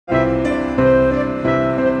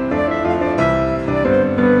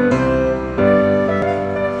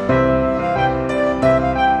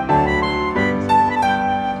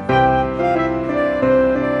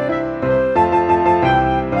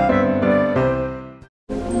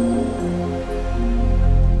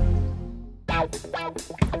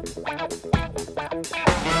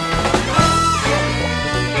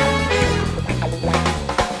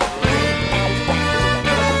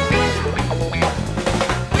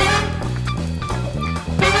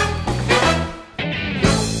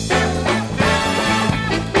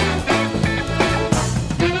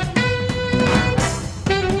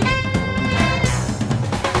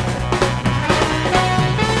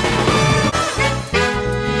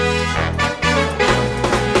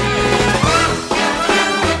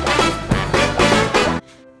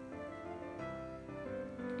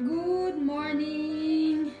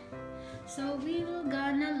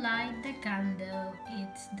candle.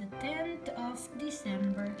 It's the 10th of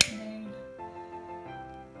December today.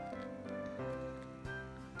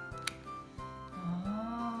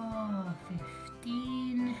 Oh,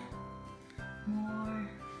 15 more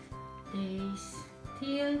days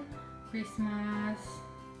till Christmas.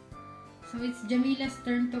 So it's Jameelas'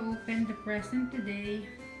 turn to open the present today.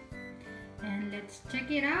 And let's check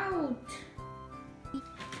it out.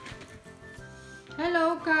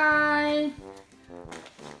 Hello, Kai.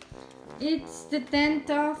 It's the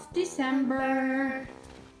 10th of December.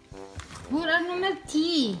 Hvor nummer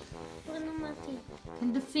 10? Hvor nummer 10?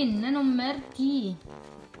 Kan du finne nummer 10?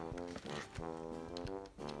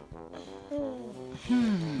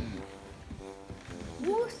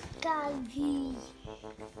 Hvor skal vi?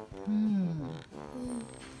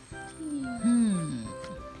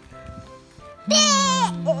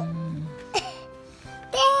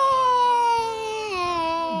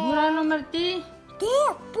 Hvor nummer 10?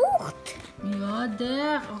 Der, bort! Ja,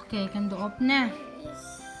 der. Okay, kan du åpne?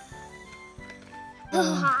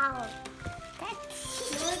 Wow!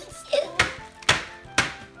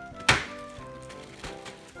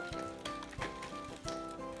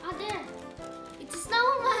 There! It's a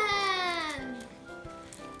snowman!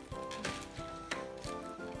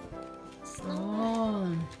 Oh.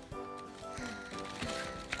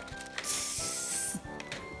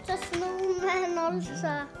 It's a snowman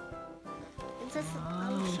also. It's a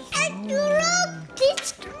And look!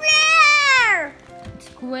 It's square!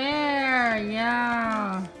 Square,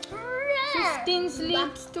 yeah. 15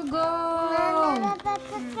 sleeps to go.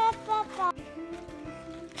 Yeah.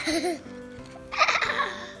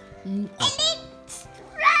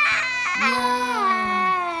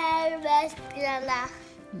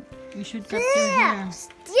 You should cut your hair.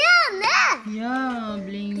 Stjerne! Ja,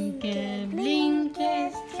 blinke,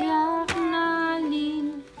 blinke,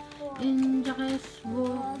 stjernelin. En deres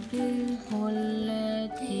vågel holder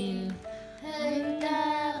til. Høyt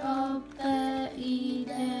der oppe i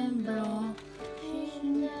det blå.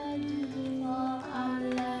 Skynder du og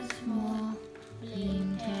alle små.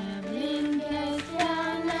 Blinke, blinke,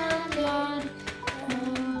 stjerneblad.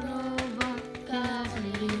 For og vakkert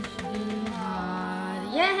lys du har.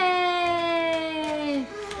 Yay!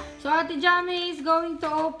 So Ate Jamie is going to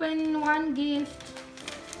open one gift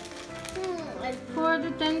for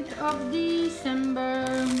the 10th of December.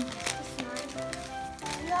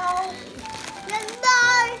 No.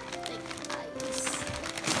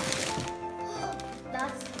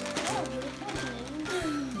 That's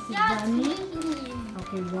This is Johnny.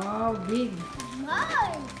 Okay, wow, big.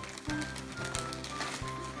 mine.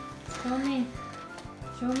 Show me.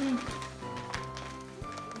 Show me.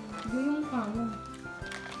 Gulong ka mo.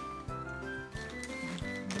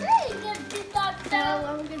 Hey, get the tattoo.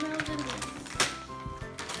 I'm gonna open this.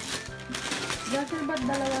 Joshua, ba't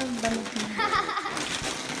dalawang balot mo?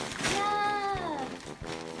 Yeah.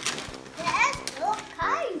 Yes.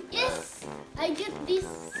 Okay. Yes. I get this.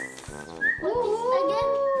 What is it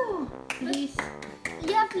again? Please.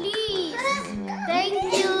 Yeah, please. Thank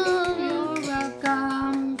you. You're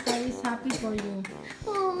welcome. Kai is happy for you.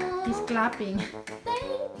 Oh, He's clapping.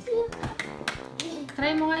 thank you.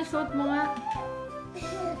 Try mo nga, isuot mo nga.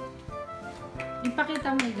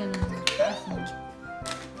 Ipakita mo yung ganun. Taas mo.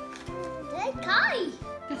 Hey, Kai.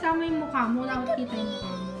 Kasama yung mukha mo. Dapat kita yung mukha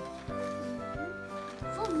mo.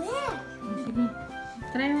 For me. Sige.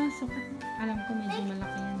 Try mo, sukat. Alam ko medyo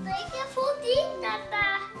malaki yan. Thank you for this, Tata.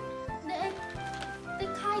 The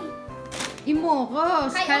Kai.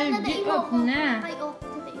 Imokos! Kai, off na the Kaldi imo off ko. na. Kai, off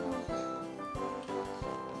na the imo ko.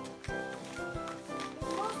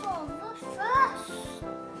 Mama, first.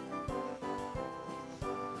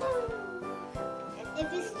 If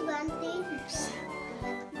it's 20,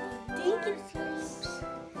 think it sleeps.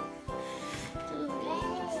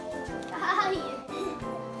 Kai.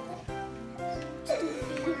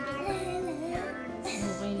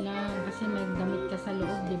 Okay lang. Kasi may damit ka sa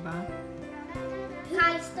loob, di ba?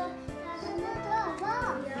 Kai, stop.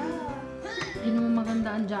 Hindi naman maganda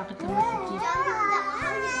ang jacket na masikip.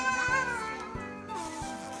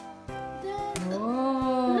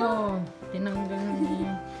 Oh! Tinanggal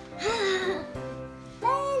niya.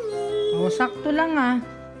 Oh, sakto lang ah.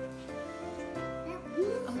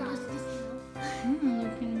 You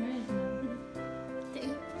can wear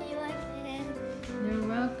it now. You're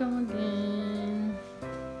welcome again.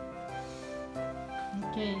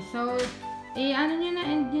 Okay, so ano nyo na,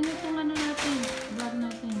 end nyo na itong ano natin. Vlog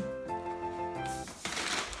natin.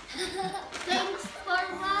 Thanks for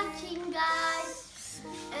watching, guys.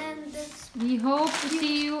 And We hope to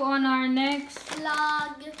see you on our next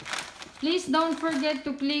vlog. Please don't forget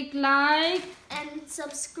to click like And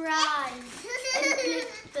subscribe. And click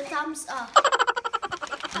The thumbs up.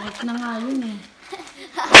 Like na nga yun eh.